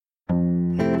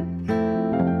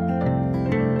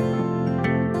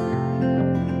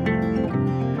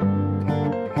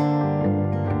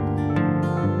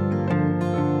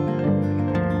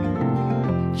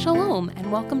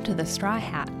and welcome to The Straw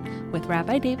Hat with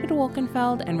Rabbi David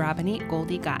Wolkenfeld and Rabbinate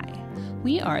Goldie Guy.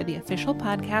 We are the official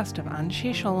podcast of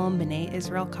Anshe Shalom B'nai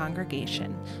Israel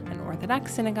Congregation, an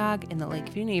Orthodox synagogue in the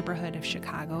Lakeview neighborhood of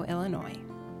Chicago, Illinois.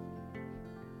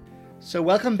 So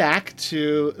welcome back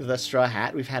to The Straw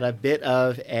Hat. We've had a bit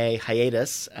of a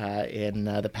hiatus in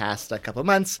the past couple of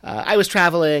months. I was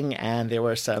traveling, and there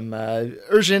were some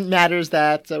urgent matters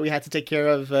that we had to take care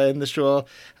of in the shul,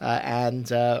 and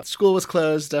school was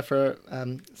closed for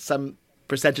some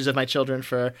percentage of my children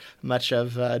for much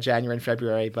of January and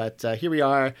February. But here we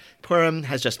are. Purim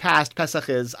has just passed. Pesach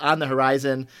is on the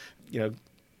horizon.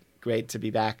 Great to be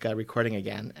back recording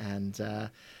again, and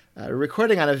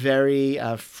recording on a very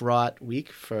fraught week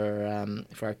for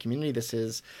our community. This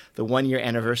is the 1-year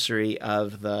anniversary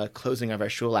of the closing of our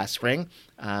shul last spring.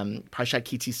 Parashat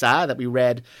Ki Tisa that we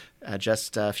read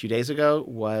just a few days ago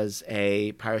was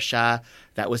a parasha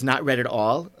that was not read at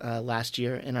all last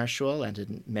year in our shul, and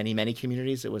in many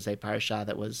communities it was a parasha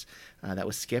that was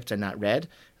skipped and not read.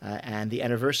 And the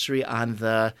anniversary on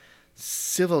the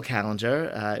civil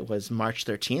calendar was March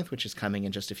 13th, which is coming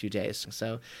in just a few days.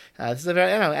 So this is a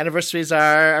very, anniversaries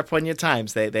are poignant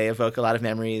times. They evoke a lot of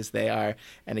memories. They are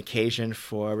an occasion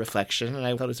for reflection, and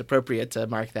I thought it was appropriate to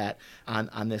mark that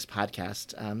on this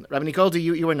podcast. Rabbi Goldie,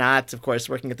 you were not, of course,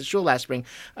 working at the shul last spring.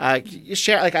 You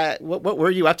share, what were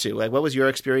you up to? What was your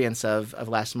experience of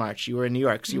last March? You were in New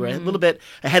York, so you were a little bit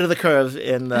ahead of the curve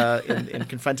in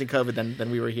confronting COVID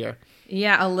than we were here.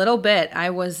 Yeah, a little bit. I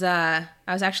was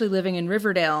actually living in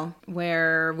Riverdale,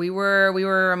 where we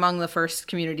were among the first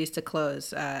communities to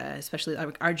close. Especially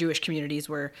our Jewish communities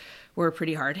were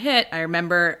pretty hard hit. I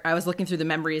remember I was looking through the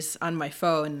memories on my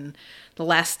phone. The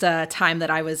last time that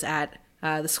I was at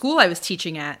the school I was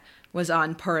teaching at was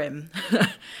on Purim,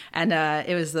 and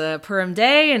it was the Purim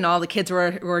day, and all the kids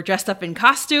were dressed up in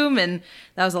costume, and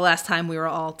that was the last time we were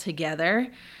all together.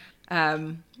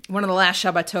 One of the last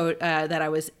Shabbatot that I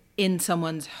was in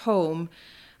someone's home,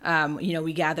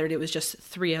 we gathered. It was just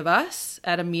 3 of us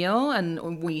at a meal,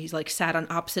 and we sat on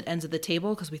opposite ends of the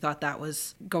table because we thought that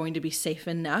was going to be safe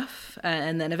enough.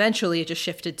 And then eventually it just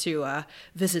shifted to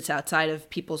visits outside of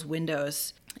people's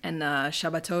windows and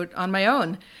Shabbatot on my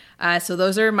own. So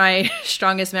those are my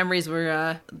strongest memories,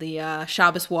 were the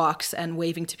Shabbos walks and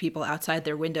waving to people outside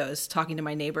their windows, talking to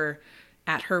my neighbor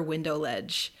at her window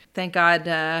ledge. Thank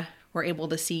God we're able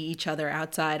to see each other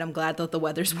outside. I'm glad that the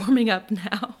weather's warming up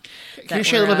now. Can you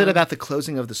share a little bit about the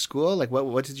closing of the school?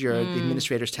 What did the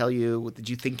administrators tell you? Did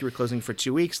you think you were closing for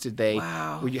 2 weeks?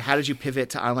 Wow. How did you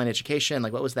pivot to online education?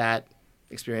 What was that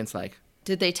experience like?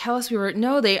 Did they tell us we were?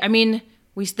 No, they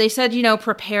said,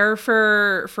 prepare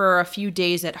for a few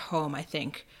days at home, I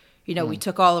think. We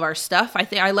took all of our stuff.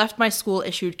 I left my school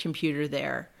issued computer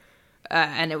there.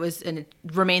 And it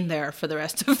remained there for the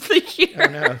rest of the year. Oh,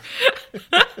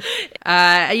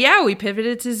 no. We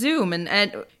pivoted to Zoom, and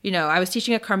I was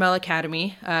teaching at Carmel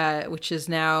Academy, which is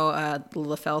now the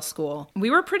LaFell School. We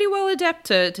were pretty well adept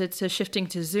to shifting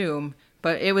to Zoom,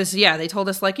 but it was they told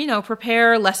us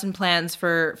prepare lesson plans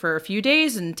for a few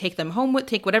days and take them home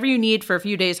take whatever you need for a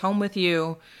few days home with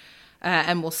you,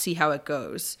 and we'll see how it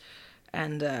goes.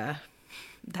 And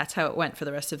that's how it went for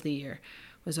the rest of the year,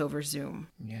 was over Zoom.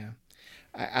 Yeah.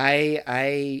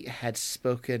 I had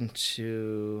spoken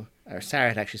to, or Sarah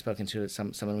had actually spoken to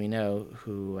someone we know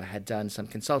who had done some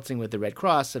consulting with the Red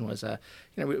Cross and was a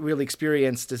really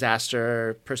experienced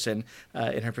disaster person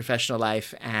in her professional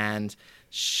life, and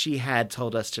she had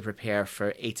told us to prepare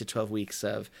for 8 to 12 weeks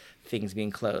of things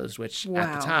being closed, which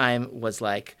at the time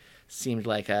seemed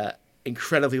like a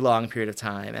incredibly long period of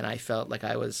time, and I felt like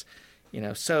I was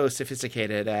so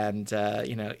sophisticated and,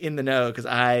 in the know, because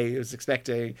I was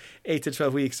expecting 8 to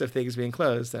 12 weeks of things being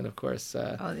closed. And of course,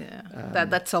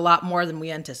 that's a lot more than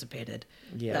we anticipated.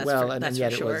 Yeah. And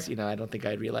yet it was, I don't think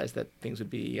I'd realized that things would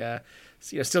be,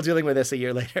 still dealing with this a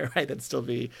year later, right? That'd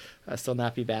still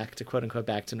not be back to quote unquote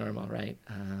back to normal. Right.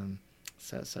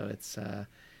 So it's,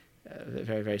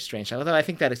 very, very strange. Although I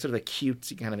think that sort of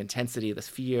acute kind of intensity, the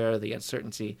fear, the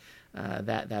uncertainty,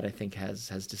 that I think has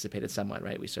dissipated somewhat.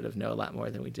 Right, we sort of know a lot more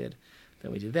than we did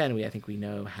then. I think we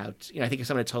know how to. I think if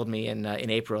someone had told me in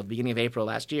April, the beginning of April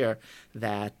last year,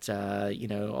 that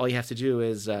all you have to do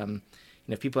is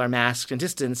if people are masked and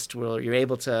distanced, you're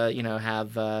able to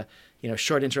have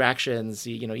short interactions,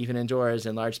 even indoors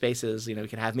in large spaces. You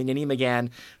can have minyanim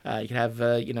again. You can have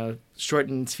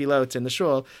shortened tefillot in the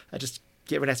shul. Just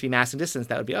everyone has to be masked and distance.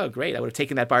 That would be great. I would have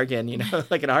taken that bargain,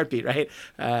 like in a heartbeat, right?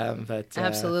 But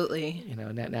absolutely.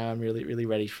 Now I'm really, really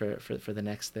ready for the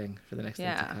next thing, thing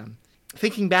to come.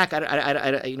 Thinking back,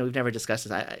 I we've never discussed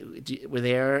this. Were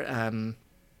there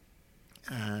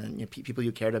people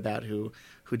you cared about who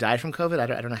died from COVID? I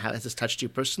don't know how has this touched you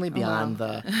personally beyond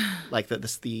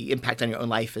the impact on your own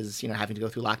life is having to go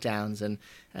through lockdowns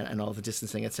and all the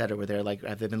distancing, et cetera.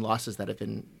 Have there been losses that have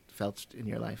been felt in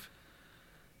your life?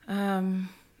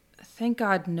 Thank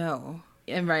God, no.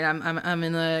 And right, I'm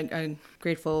in a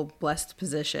grateful, blessed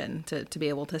position to be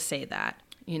able to say that.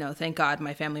 Thank God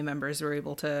my family members were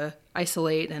able to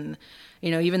isolate, and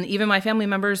even my family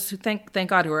members who thank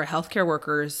God who are healthcare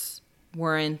workers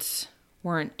weren't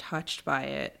touched by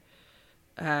it.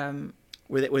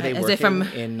 Were they working with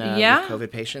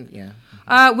COVID patients?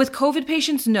 Yeah. With COVID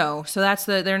patients, no. So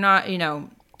they're not.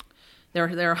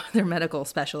 They're medical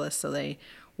specialists, so they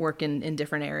work in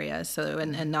different areas. So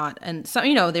and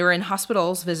so they were in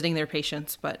hospitals visiting their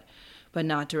patients, but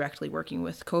not directly working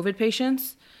with COVID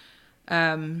patients.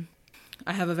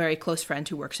 I have a very close friend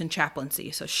who works in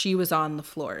chaplaincy, so she was on the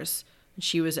floors.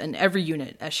 She was in every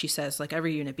unit, as she says, like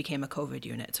every unit became a COVID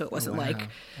unit. So it wasn't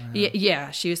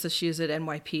yeah, she was at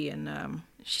NYP, and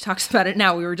she talks about it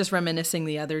now. We were just reminiscing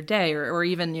the other day, or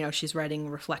even, she's writing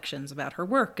reflections about her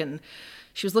work, and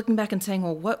she was looking back and saying,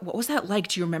 well, what was that like?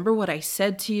 Do you remember what I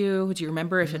said to you? Do you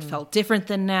remember if it felt different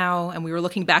than now? And we were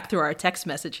looking back through our text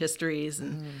message histories,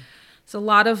 and it's a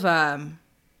lot of,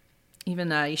 even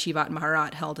Yeshivat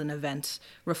Maharat held an event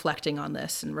reflecting on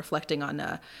this and reflecting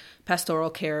on pastoral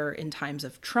care in times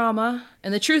of trauma.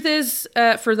 And the truth is,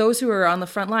 for those who are on the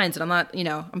front lines, and I'm not,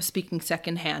 I'm speaking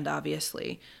secondhand,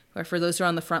 obviously, but for those who are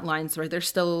on the front lines, right,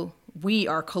 we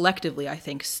are collectively, I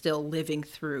think, still living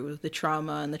through the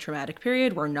trauma and the traumatic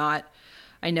period. We're not,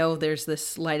 I know there's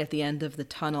this light at the end of the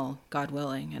tunnel, God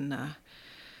willing, and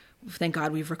thank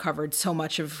God we've recovered so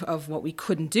much of what we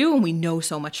couldn't do, and we know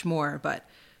so much more, but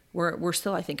we're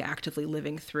still, I think, actively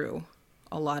living through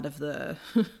a lot of the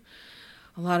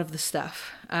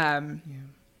stuff.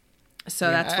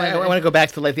 So that's why I want to go back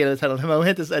to the light at the end of the tunnel in a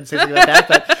moment and say something about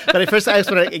that. But first, I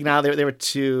just want to acknowledge there were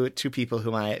two people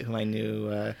whom I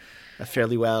knew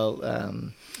fairly well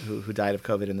who died of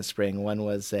COVID in the spring. One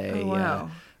was a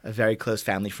very close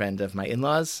family friend of my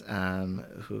in-laws,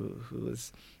 who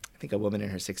was, I think, a woman in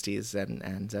her 60s,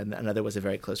 and another was a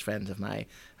very close friend of my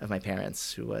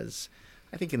parents, who was,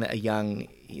 I think, in his young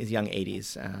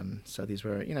 80s. So these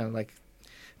were,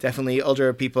 definitely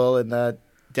older people in the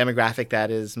demographic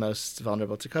that is most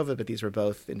vulnerable to COVID. But these were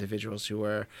both individuals who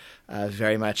were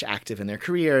very much active in their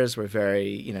careers, were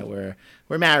very,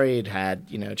 were married, had,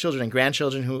 children and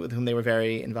grandchildren whom they were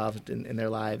very involved in their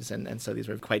lives. And so these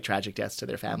were quite tragic deaths to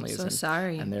their families. I'm so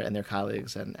sorry. And their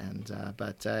colleagues.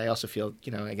 But I also feel,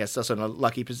 I guess also in a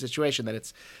lucky situation that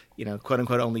it's, quote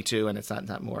unquote, only two, and it's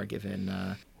not more, given,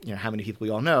 how many people we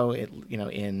all know,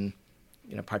 in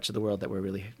parts of the world that were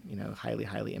really, highly,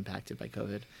 highly impacted by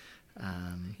COVID.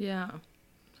 Yeah.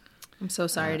 I'm so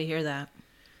sorry to hear that.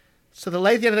 So the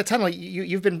light at the end of the tunnel,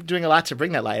 you've been doing a lot to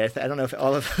bring that light. I don't know if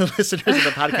all of the listeners of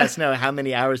the podcast know how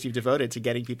many hours you've devoted to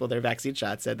getting people their vaccine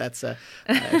shots. And I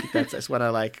just want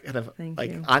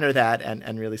to honor that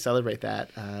and really celebrate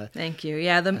that. Thank you.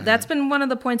 Yeah, that's been one of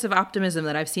the points of optimism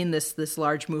that I've seen this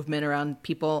large movement around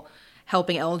people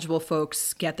helping eligible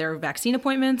folks get their vaccine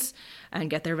appointments and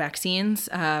get their vaccines.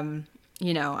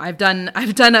 I've done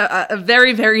a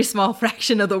very, very small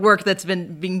fraction of the work that's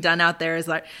been being done out there. Is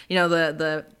like,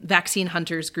 the Vaccine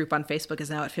Hunters group on Facebook is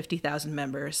now at 50,000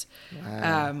 members,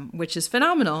 which is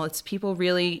phenomenal. It's people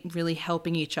really, really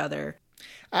helping each other.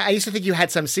 I used to think you had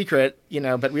some secret,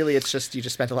 but really it's just you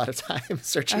just spent a lot of time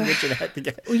searching the internet to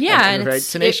get. And very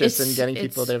tenacious in getting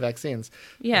people their vaccines.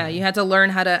 Yeah, you had to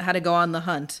learn how to go on the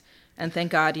hunt. And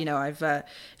thank God, I've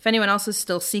if anyone else is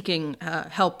still seeking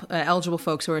help, eligible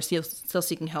folks who are still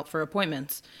seeking help for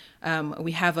appointments,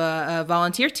 we have a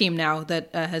volunteer team now that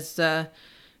has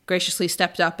graciously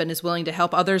stepped up and is willing to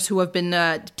help others who have been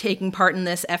taking part in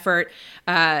this effort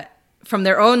from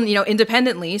their own,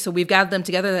 independently. So we've gathered them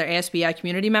together, they're ASBI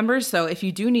community members. So if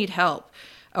you do need help,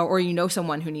 or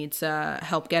someone who needs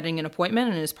help getting an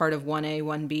appointment and is part of 1A,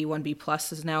 1B, 1B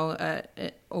plus is now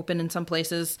open in some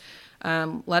places,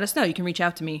 let us know. You can reach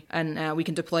out to me, and we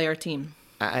can deploy our team.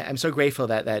 I'm so grateful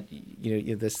that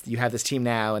you have this team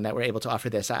now, and that we're able to offer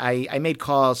this. I made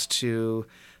calls to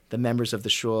the members of the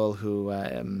shul who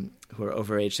are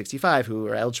over age 65, who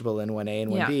are eligible in 1A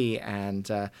and 1B,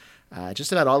 and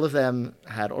just about all of them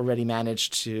had already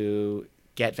managed to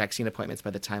get vaccine appointments by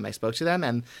the time I spoke to them,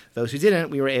 and those who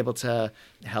didn't, we were able to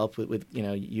help with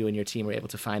you and your team were able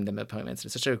to find them appointments.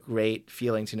 It's such a great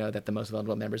feeling to know that the most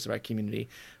vulnerable members of our community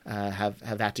have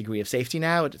that degree of safety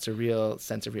now. It's a real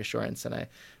sense of reassurance, and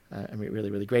I'm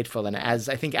really, really grateful. And as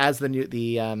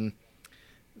the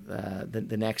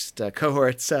the next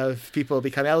cohorts of people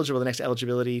become eligible, the next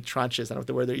eligibility tranches, I don't know what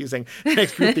the word they're using, the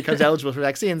next group becomes eligible for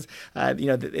vaccines,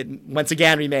 once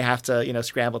again, we may have to,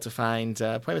 scramble to find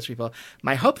appointments for people.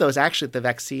 My hope, though, is actually that the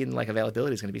vaccine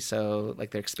availability is going to be so,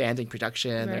 they're expanding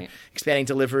production, they're expanding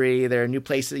delivery, there are new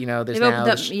places,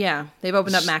 they've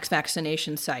opened up max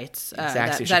vaccination sites.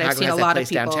 Exactly. That have seen a lot of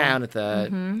people. Downtown at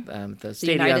the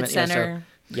stadium. The United Center.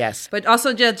 Yes. But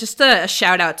also just a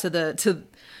shout out to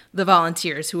the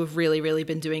volunteers who have really, really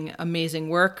been doing amazing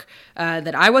work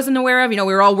that I wasn't aware of. We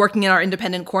were all working in our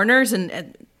independent corners,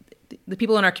 and the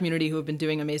people in our community who have been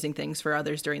doing amazing things for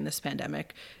others during this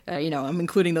pandemic. I'm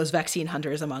including those vaccine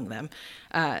hunters among them.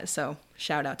 So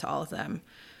shout out to all of them.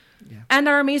 Yeah. And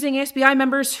our amazing ASBI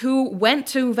members who went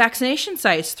to vaccination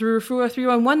sites through Refuah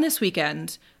 311 this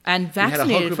weekend and vaccinated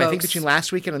we had a whole group, folks. I think between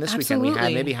last weekend and this weekend, we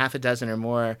had maybe half a dozen or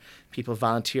more people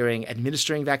volunteering,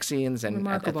 administering vaccines, and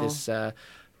at this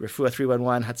Refuah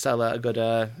 311 Hatzalah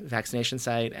Aguda vaccination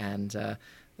site, and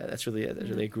that's really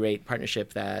a great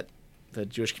partnership that the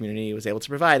Jewish community was able to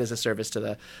provide as a service to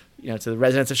the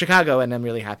residents of Chicago. And I'm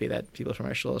really happy that people from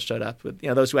our shul showed up with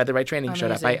those who had the right training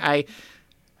showed up.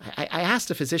 I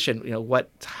asked a physician,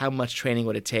 how much training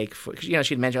would it take for, because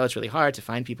she'd mentioned, it's really hard to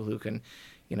find people who can,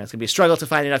 it's going to be a struggle to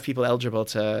find enough people eligible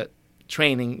to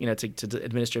training, to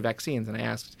administer vaccines. And I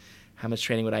asked, how much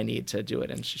training would I need to do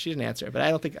it? And she didn't answer. But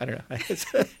I don't know.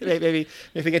 Maybe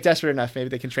if they get desperate enough, maybe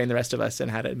they can train the rest of us in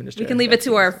how to administer. We can leave it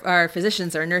to our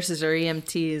physicians, our nurses, or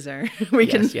EMTs, or we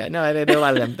can. Yeah. No, there are a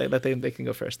lot of them. They can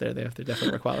go first. They're definitely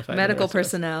more qualified. Medical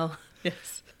personnel.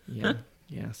 Yes. Yeah.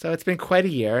 Yeah. So it's been quite a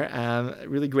year.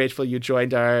 Really grateful you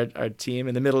joined our team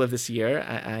in the middle of this year.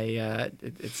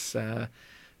 It's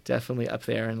definitely up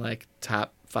there in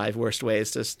top 5 worst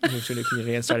ways to move to a new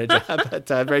community and start a job. But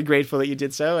very grateful that you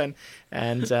did so.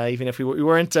 And even if we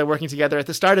weren't working together at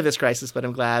the start of this crisis, but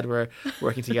I'm glad we're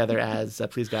working together as,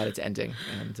 please God, it's ending.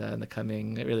 And in the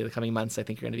coming months, I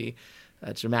think are going to be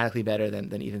dramatically better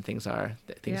than even things are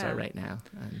right now.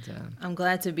 And I'm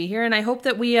glad to be here, and I hope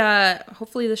that we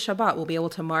hopefully this Shabbat we'll be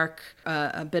able to mark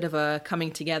a bit of a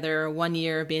coming together, 1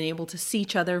 year being able to see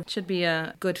each other. Should be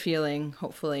a good feeling,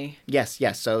 hopefully. Yes.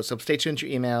 So stay tuned to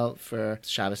your email for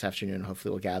Shabbos afternoon.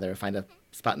 Hopefully we'll find a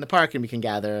spot in the park, and we can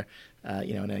gather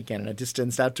in a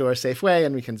distanced, outdoor, safe way,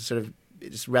 and we can sort of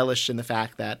just relish in the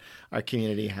fact that our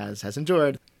community has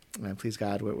endured. Please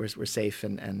God, we're safe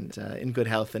and in good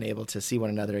health and able to see one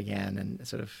another again and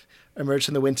sort of emerge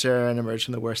from the winter and emerge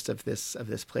from the worst of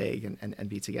this plague and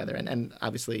be together. And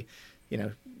obviously,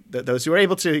 those who are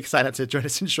able to sign up to join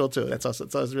us in shul too. It's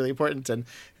always really important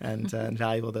and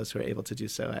valuable. Those who are able to do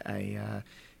so. I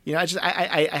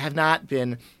have not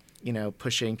been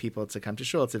pushing people to come to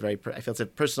shul. I feel it's a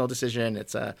personal decision.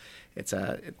 It's not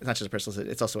just a personal.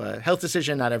 It's also a health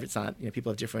decision.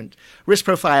 People have different risk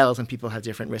profiles and people have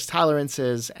different risk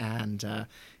tolerances. And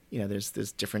there's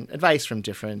different advice from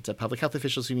different public health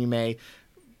officials whom you may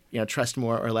trust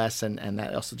more or less, and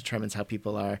that also determines how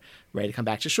people are ready to come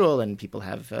back to shul. And people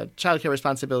have childcare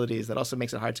responsibilities. That also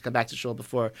makes it hard to come back to shul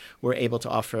before we're able to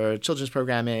offer children's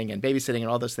programming and babysitting and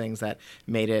all those things that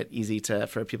made it easy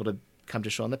for people to come to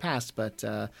shul in the past. But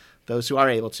those who are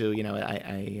able to,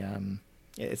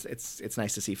 it's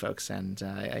nice to see folks, and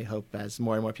I hope as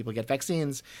more and more people get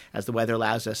vaccines, as the weather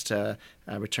allows us to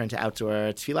return to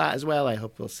outdoor tefillah as well, I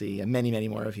hope we'll see many, many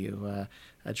more of you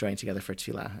join together for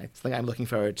tefillah. It's something I'm looking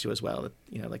forward to as well.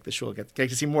 The shul, get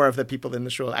to see more of the people in the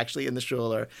shul, actually in the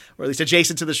shul, or at least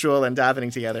adjacent to the shul, and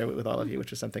davening together with all of you,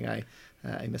 which is something I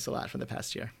miss a lot from the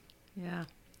past year. Yeah.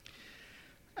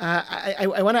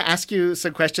 I want to ask you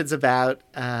some questions about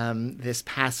this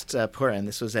past Purim.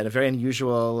 This was at a very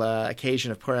unusual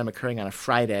occasion of Purim occurring on a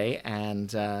Friday,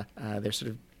 and there's sort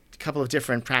of a couple of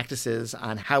different practices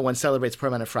on how one celebrates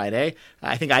Purim on a Friday.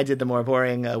 I think I did the more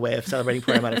boring way of celebrating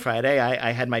Purim on a Friday.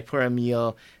 I had my Purim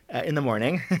meal in the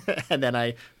morning, and then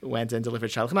I went and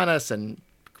delivered Shalach Manos and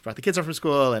brought the kids home from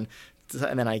school, and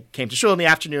then I came to shul in the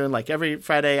afternoon, like every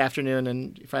Friday afternoon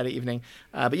and Friday evening.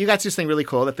 But you got to do something really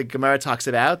cool that the Gemara talks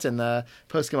about and the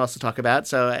poskim also talk about.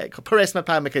 So, Peres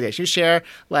Mapam Mekadesh. You share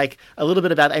a little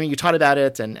bit about. You taught about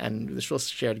it, and the shul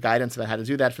shared guidance about how to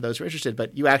do that for those who are interested.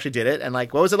 But you actually did it, and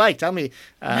what was it like? Tell me,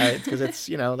 because it's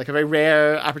a very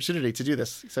rare opportunity to do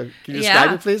this. So, can you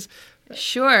describe it, please?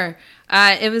 Sure.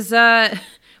 It was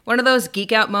one of those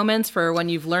geek out moments for when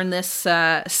you've learned this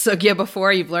sugya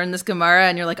before, you've learned this Gemara,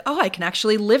 and you're like, oh, I can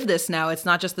actually live this now. It's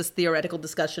not just this theoretical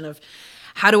discussion of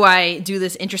how do I do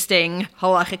this interesting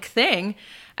halachic thing.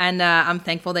 And I'm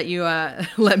thankful that you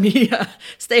let me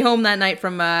stay home that night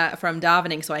from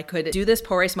davening so I could do this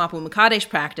Pores Mapu Makadesh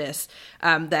practice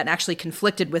that actually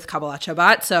conflicted with Kabbalat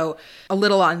Shabbat. So a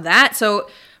little on that. So,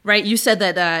 right, you said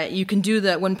that you can do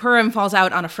when Purim falls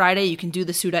out on a Friday, you can do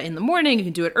the Suda in the morning, you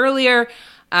can do it earlier.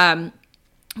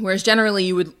 Whereas generally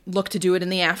you would look to do it in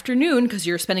the afternoon because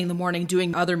you're spending the morning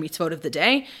doing other mitzvot of the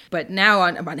day. But now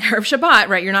on Erev Shabbat,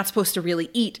 right, you're not supposed to really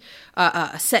eat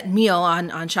a set meal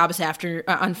on Shabbos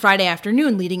on Friday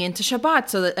afternoon leading into Shabbat,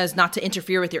 so that as not to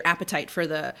interfere with your appetite for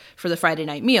the Friday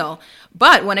night meal.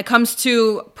 But when it comes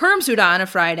to Purim Suda on a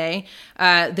Friday,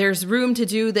 there's room to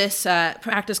do this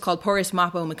practice called Pores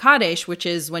Mapo Makadesh, which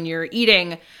is when you're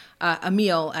eating a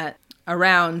meal at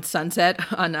around sunset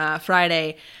on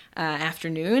Friday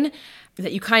afternoon,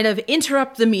 that you kind of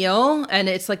interrupt the meal, and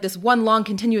it's like this one long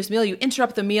continuous meal. You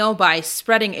interrupt the meal by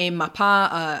spreading a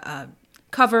mapa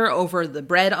cover over the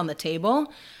bread on the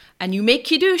table, and you make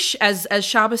kiddush as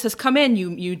Shabbos has come in.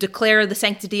 You declare the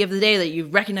sanctity of the day, that you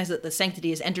recognize that the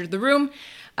sanctity has entered the room,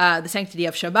 the sanctity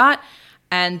of Shabbat,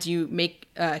 and you make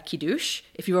kiddush.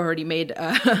 If you already made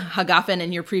hagafen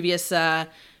in your previous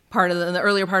in the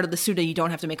earlier part of the Suda, you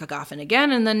don't have to make a gafen again,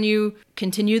 and then you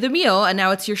continue the meal, and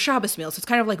now it's your Shabbos meal. So it's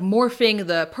kind of like morphing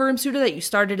the Purim Suda that you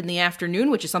started in the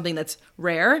afternoon, which is something that's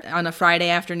rare on a Friday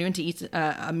afternoon to eat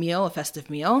a festive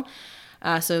meal.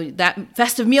 So that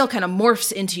festive meal kind of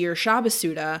morphs into your Shabbos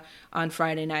Suda on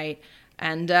Friday night,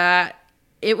 and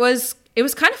it was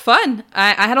kind of fun.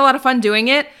 I had a lot of fun doing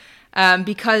it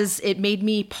because it made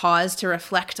me pause to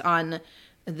reflect on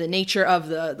the nature of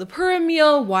the Purim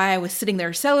meal, why I was sitting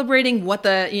there celebrating, what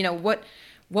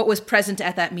was present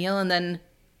at that meal, and then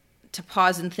to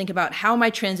pause and think about how am I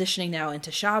transitioning now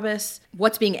into Shabbos,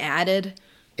 what's being added.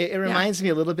 It reminds me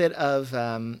a little bit of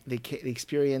the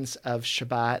experience of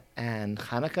Shabbat and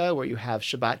Hanukkah, where you have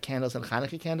Shabbat candles and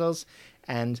Hanukkah candles,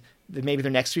 and maybe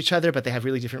they're next to each other, but they have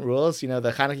really different rules. The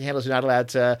Hanukkah candles, you're not allowed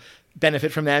to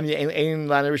benefit from them.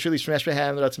 You're supposed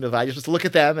to look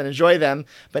at them and enjoy them,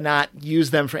 but not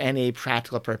use them for any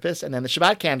practical purpose. And then the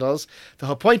Shabbat candles, the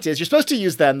whole point is you're supposed to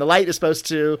use them. The light is supposed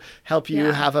to help you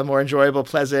have a more enjoyable,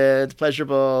 pleasant,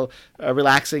 pleasurable,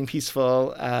 relaxing,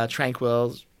 peaceful,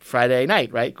 tranquil Friday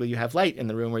night, right? Where you have light in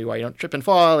the room where you are. You don't trip and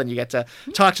fall, and you get to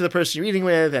talk to the person you're eating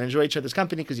with and enjoy each other's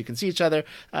company because you can see each other.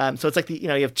 So it's like you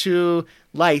have two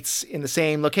lights in the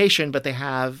same location, but they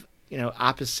have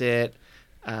opposite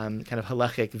kind of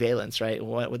halachic valence, right?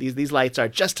 These lights are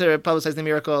just to publicize the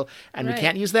miracle, and we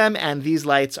can't use them. And these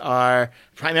lights are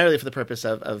primarily for the purpose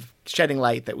of shedding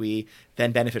light that we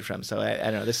then benefit from. So I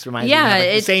don't know. This reminds me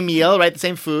of the same meal, right? The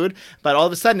same food, but all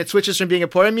of a sudden it switches from being a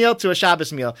Purim meal to a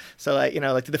Shabbos meal. So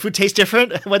did the food taste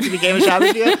different once it became a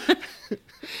Shabbos meal?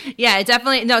 Yeah, it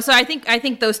definitely So I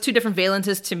think those two different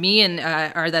valences to me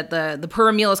are that the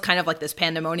Purim meal is kind of like this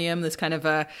pandemonium, this kind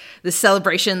of this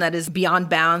celebration that is beyond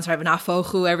bounds. Right,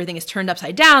 everything is turned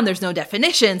upside down. There's no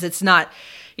definitions. It's not,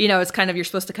 it's kind of you're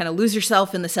supposed to kind of lose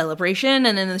yourself in the celebration.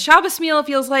 And then the Shabbos meal, it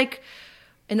feels like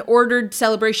an ordered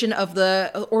celebration of the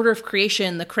order of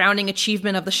creation, the crowning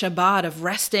achievement of the Shabbat, of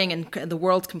resting and the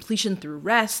world's completion through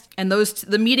rest. And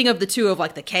the meeting of the two, of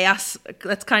like the chaos,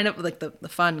 that's kind of like the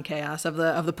fun chaos of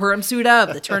the Purim Suda,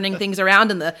 of the turning things around,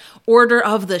 and the order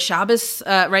of the Shabbos,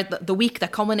 right? The week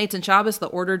that culminates in Shabbos, the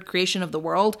ordered creation of the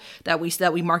world that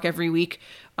we mark every week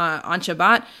on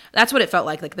Shabbat. That's what it felt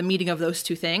like the meeting of those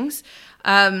two things.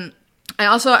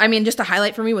 Just a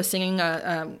highlight for me was singing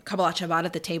Kabbalat Shabbat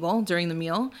at the table during the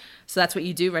meal. So that's what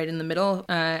you do right in the middle.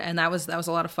 And that was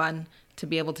a lot of fun to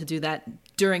be able to do that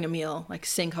during a meal, like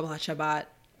sing Kabbalat Shabbat.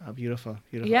 Oh, beautiful.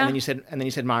 Yeah. And then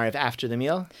you said Mariv after the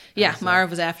meal? Yeah, Mariv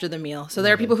was after the meal. So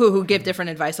there are people who give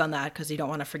different advice on that because you don't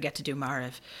want to forget to do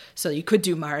Mariv. So you could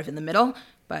do Mariv in the middle,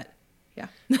 but yeah.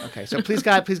 Okay, so please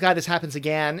God, this happens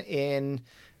again in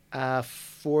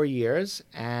 4 years,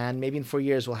 and maybe in 4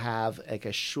 years we'll have like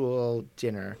a shul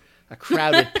dinner, a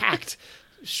crowded, packed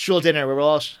shul dinner where we'll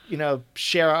all,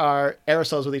 share our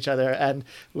aerosols with each other, and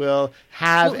we'll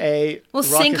have we'll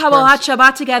sing Kabbalat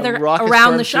Shabbat together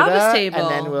around the Shabbos table, and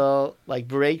then we'll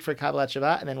break for Kabbalat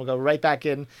Shabbat, and then we'll go right back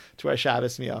in to our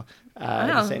Shabbos meal.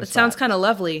 Wow, it sounds kind of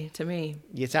lovely to me.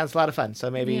 It sounds a lot of fun. So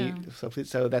maybe,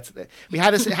 so that's we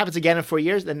have this. It happens again in 4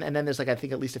 years, and then there's I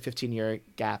think at least a 15-year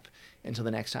gap until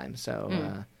the next time.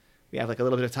 So we have a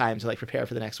little bit of time to prepare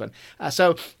for the next one.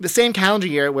 So the same calendar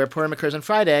year where Purim occurs on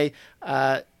Friday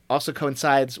also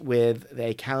coincides with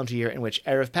a calendar year in which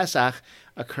Erev Pesach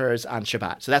occurs on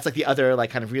Shabbat. So that's the other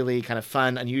kind of really kind of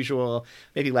fun, unusual,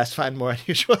 maybe less fun, more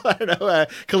unusual, I don't know,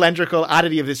 calendrical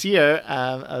oddity of this year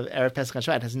of Erev Pesach on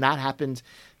Shabbat. It has not happened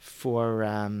for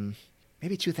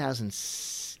maybe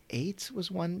 2008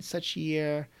 was one such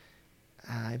year.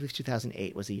 I believe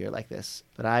 2008 was a year like this.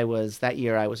 But that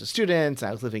year I was a student,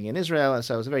 I was living in Israel, and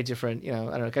so it was a very different,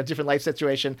 kind of different life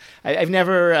situation. I've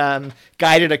never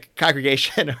guided a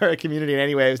congregation or a community in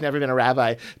any way. I've never been a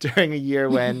rabbi during a year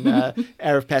when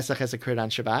Erev Pesach has occurred on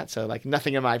Shabbat. So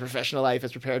nothing in my professional life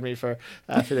has prepared me for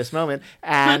this moment.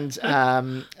 And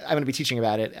I'm going to be teaching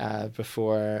about it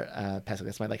before Pesach.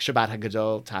 That's my Shabbat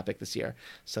HaGadol topic this year.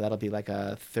 So that'll be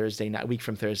a Thursday night, a week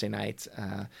from Thursday night.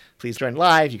 Please join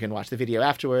live. You can watch the video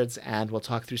afterwards, and we'll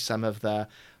talk through some of the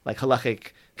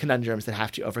halachic conundrums that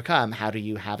have to overcome. How do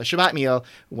you have a Shabbat meal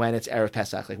when it's Erev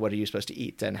Pesach? What are you supposed to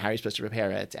eat, and how are you supposed to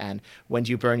prepare it? And when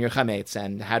do you burn your chametz,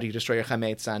 and how do you destroy your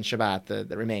chametz on Shabbat,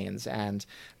 the remains? And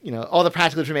all the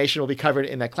practical information will be covered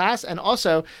in that class. And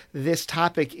also, this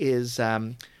topic was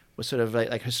sort of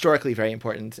historically very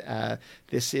important.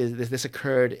 This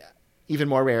occurred even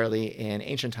more rarely in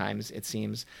ancient times, it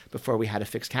seems, before we had a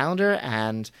fixed calendar,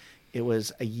 and it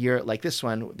was a year like this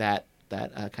one that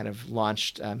kind of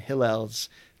launched Hillel's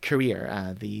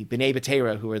career. The B'nai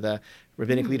B'Teira, who were the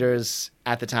rabbinic leaders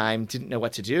at the time, didn't know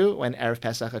what to do when Erev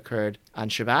Pesach occurred on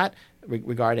Shabbat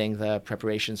regarding the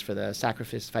preparations for the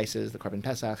sacrifices, the Korban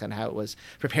Pesach, and how it was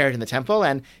prepared in the temple.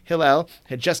 And Hillel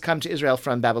had just come to Israel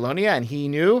from Babylonia, and he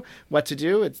knew what to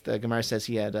do. The Gemara says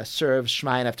he had served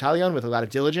Shmai and Avtalion with a lot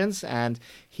of diligence, and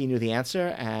he knew the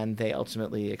answer, and they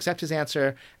ultimately accept his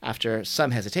answer after some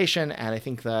hesitation. And I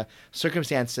think the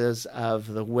circumstances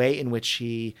of the way in which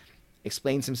he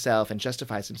explains himself and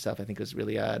justifies himself, I think, was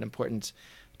really an important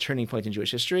turning point in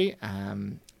Jewish history.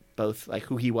 Both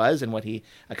who he was and what he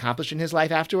accomplished in his life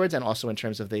afterwards, and also in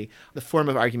terms of the form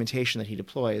of argumentation that he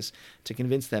deploys to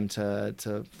convince them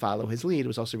to follow his lead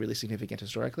was also really significant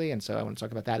historically. And so I want to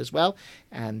talk about that as well,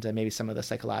 and maybe some of the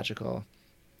psychological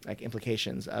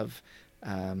implications of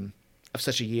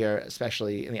such a year,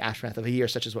 especially in the aftermath of a year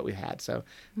such as what we've had. So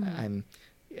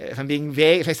if I'm being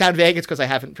vague, if I sound vague, it's because I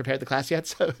haven't prepared the class yet,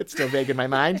 so it's still vague in my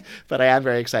mind. But I am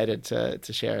very excited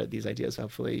to share these ideas.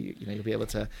 Hopefully, you'll be able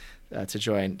to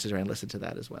join and listen to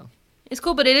that as well. It's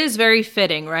cool, but it is very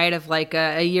fitting, right? Of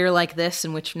a year like this,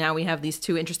 in which now we have these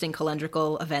two interesting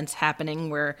calendrical events happening,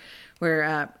 where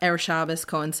Erev Shabbos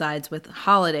coincides with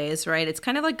holidays, right? It's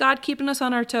kind of like God keeping us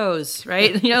on our toes,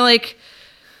 right?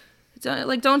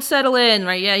 Don't settle in,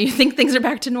 right? Yeah, you think things are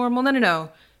back to normal.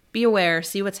 No. Be aware,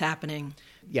 see what's happening.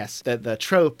 Yes, the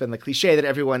trope and the cliche that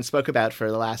everyone spoke about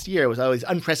for the last year was always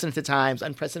unprecedented times,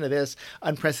 unprecedented this,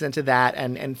 unprecedented that,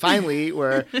 and finally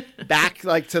we're back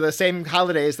to the same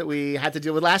holidays that we had to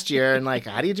deal with last year. And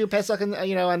how do you do Pesach in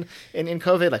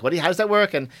COVID? How does that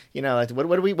work? And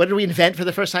what did we invent for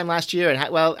the first time last year? And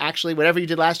actually, whatever you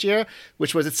did last year,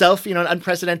 which was itself an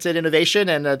unprecedented innovation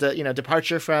and a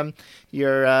departure from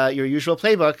your usual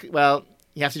playbook. Well,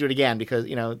 you have to do it again because,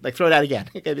 throw it out again,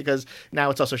 okay? Because now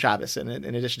it's also Shabbos, and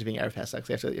in addition to being Erev Pesach,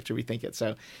 so you have to rethink it.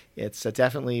 So it's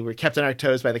definitely, we're kept on our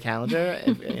toes by the calendar,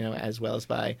 as well as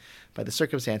by the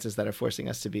circumstances that are forcing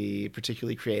us to be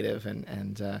particularly creative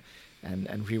and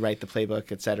rewrite the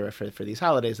playbook, et cetera, for these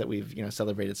holidays that we've,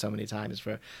 celebrated so many times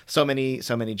for so many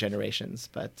generations.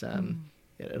 But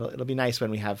it'll be nice when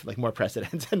we have more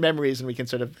precedents and memories, and we can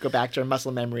sort of go back to our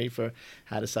muscle memory for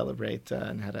how to celebrate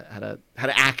and how to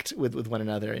act with one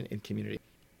another in community.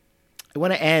 I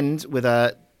want to end with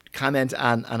a comment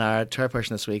on our Torah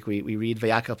portion this week. We read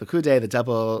Vayakhel-Pekudei, the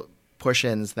double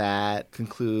portions that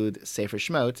conclude Sefer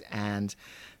Shemot, and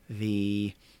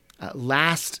the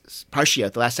last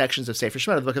parshiot, the last sections of Sefer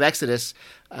Shemot, the book of Exodus,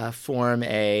 form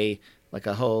a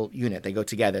whole unit. They go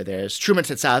together. There's Truma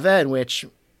Tetzaveh, in which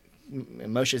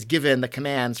Moshe is given the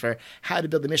commands for how to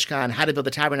build the Mishkan, how to build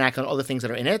the tabernacle, and all the things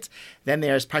that are in it. Then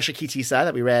there's Parsha Ki Tisa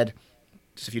that we read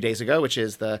just a few days ago, which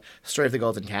is the story of the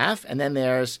golden calf. And then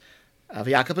there's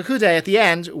Vayakhel-Pekudei at the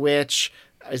end, which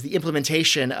is the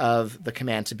implementation of the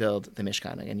command to build the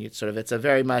Mishkan. And it's a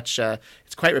very much,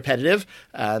 it's quite repetitive.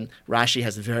 Rashi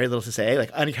has very little to say.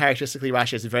 Uncharacteristically,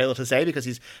 Rashi has very little to say because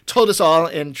he's told us all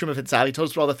in Truma V'Tzav. He told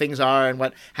us what all the things are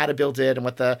and how to build it and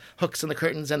what the hooks and the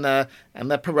curtains and the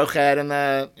parochet and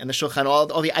the shulchan,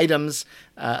 all the items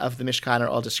of the Mishkan are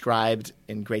all described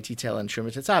in great detail in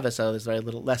Truma V'Tzav. So there's very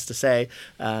little less to say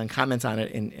and comment on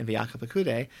it in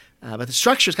Vayakhel-Pekudei. But the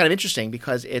structure is kind of interesting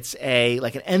because it's an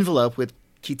envelope with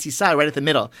Ki Tisa right at the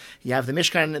middle. You have the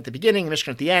Mishkan at the beginning, the Mishkan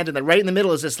at the end, and then right in the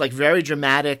middle is this very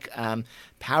dramatic,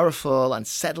 powerful,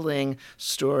 unsettling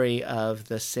story of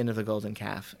the sin of the golden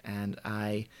calf. And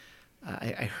I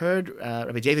heard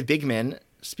Rabbi David Bigman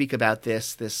speak about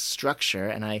this structure,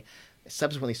 and I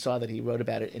subsequently saw that he wrote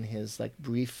about it in his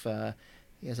brief.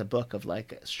 He has a book of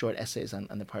short essays on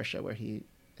the parsha where he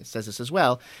says this as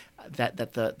well, that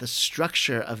the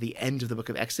structure of the end of the book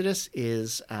of Exodus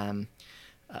is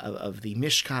of the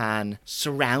Mishkan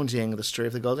surrounding the story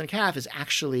of the golden calf is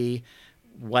actually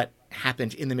what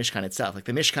happened in the Mishkan itself. Like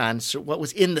the Mishkan, so what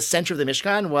was in the center of the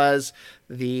Mishkan was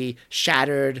the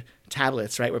shattered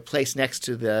tablets, right, were placed next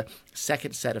to the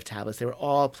second set of tablets. They were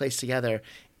all placed together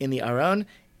in the Aron,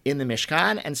 in the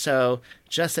Mishkan. And so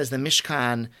just as the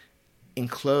Mishkan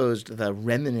enclosed the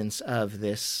remnants of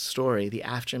this story, the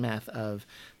aftermath of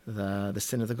the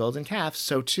sin of the golden calf,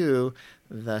 so too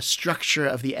the structure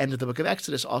of the end of the book of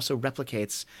Exodus also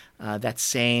replicates that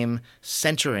same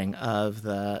centering of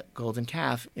the golden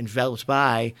calf, enveloped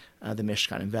by the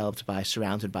Mishkan,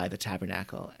 surrounded by the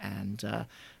tabernacle. And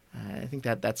I think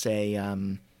that's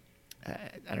I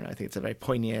think it's a very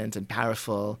poignant and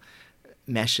powerful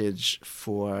message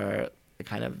for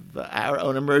kind of our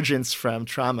own emergence from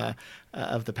trauma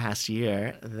of the past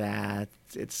year, that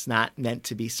it's not meant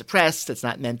to be suppressed, it's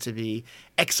not meant to be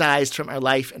excised from our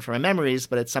life and from our memories,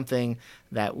 but it's something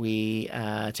that we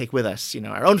take with us,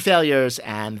 our own failures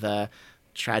and the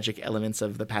tragic elements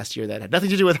of the past year that had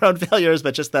nothing to do with our own failures,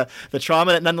 but just the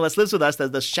trauma that nonetheless lives with us,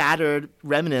 the shattered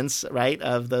remnants, right,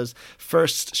 of those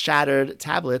first shattered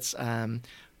tablets,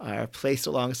 are placed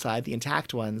alongside the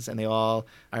intact ones, and they all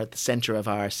are at the center of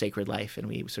our sacred life, and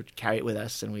we sort of carry it with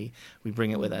us, and we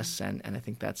bring it with us, and I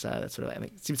think that's sort of,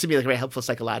 it seems to me like a very helpful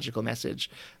psychological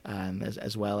message,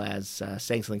 as well as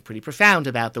saying something pretty profound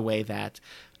about the way that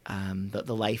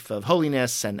the life of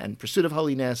holiness and pursuit of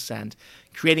holiness and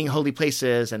creating holy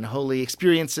places and holy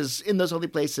experiences in those holy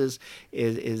places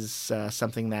is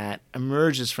something that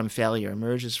emerges from failure,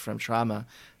 emerges from trauma,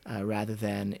 rather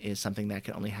than is something that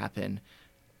can only happen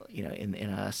in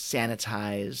a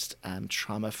sanitized,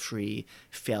 trauma-free,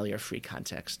 failure-free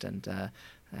context. And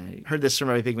I heard this from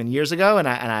Rabbi Bigman years ago, and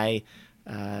I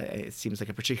it seems like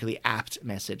a particularly apt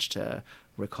message to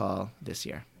recall this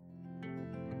year.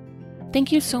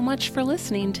 Thank you so much for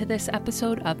listening to this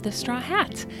episode of The Straw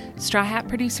Hat. Straw Hat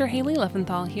producer Haley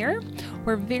Leventhal here.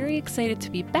 We're very excited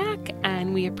to be back,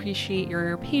 and we appreciate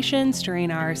your patience during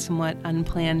our somewhat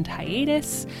unplanned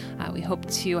hiatus. We hope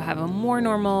to have a more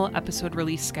normal episode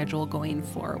release schedule going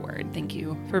forward. Thank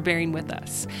you for bearing with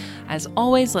us. As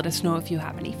always, let us know if you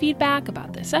have any feedback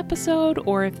about this episode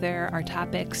or if there are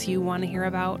topics you want to hear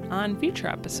about on future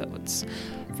episodes.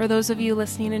 For those of you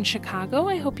listening in Chicago,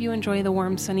 I hope you enjoy the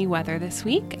warm, sunny weather this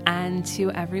week. And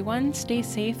to everyone, stay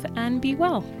safe and be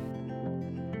well.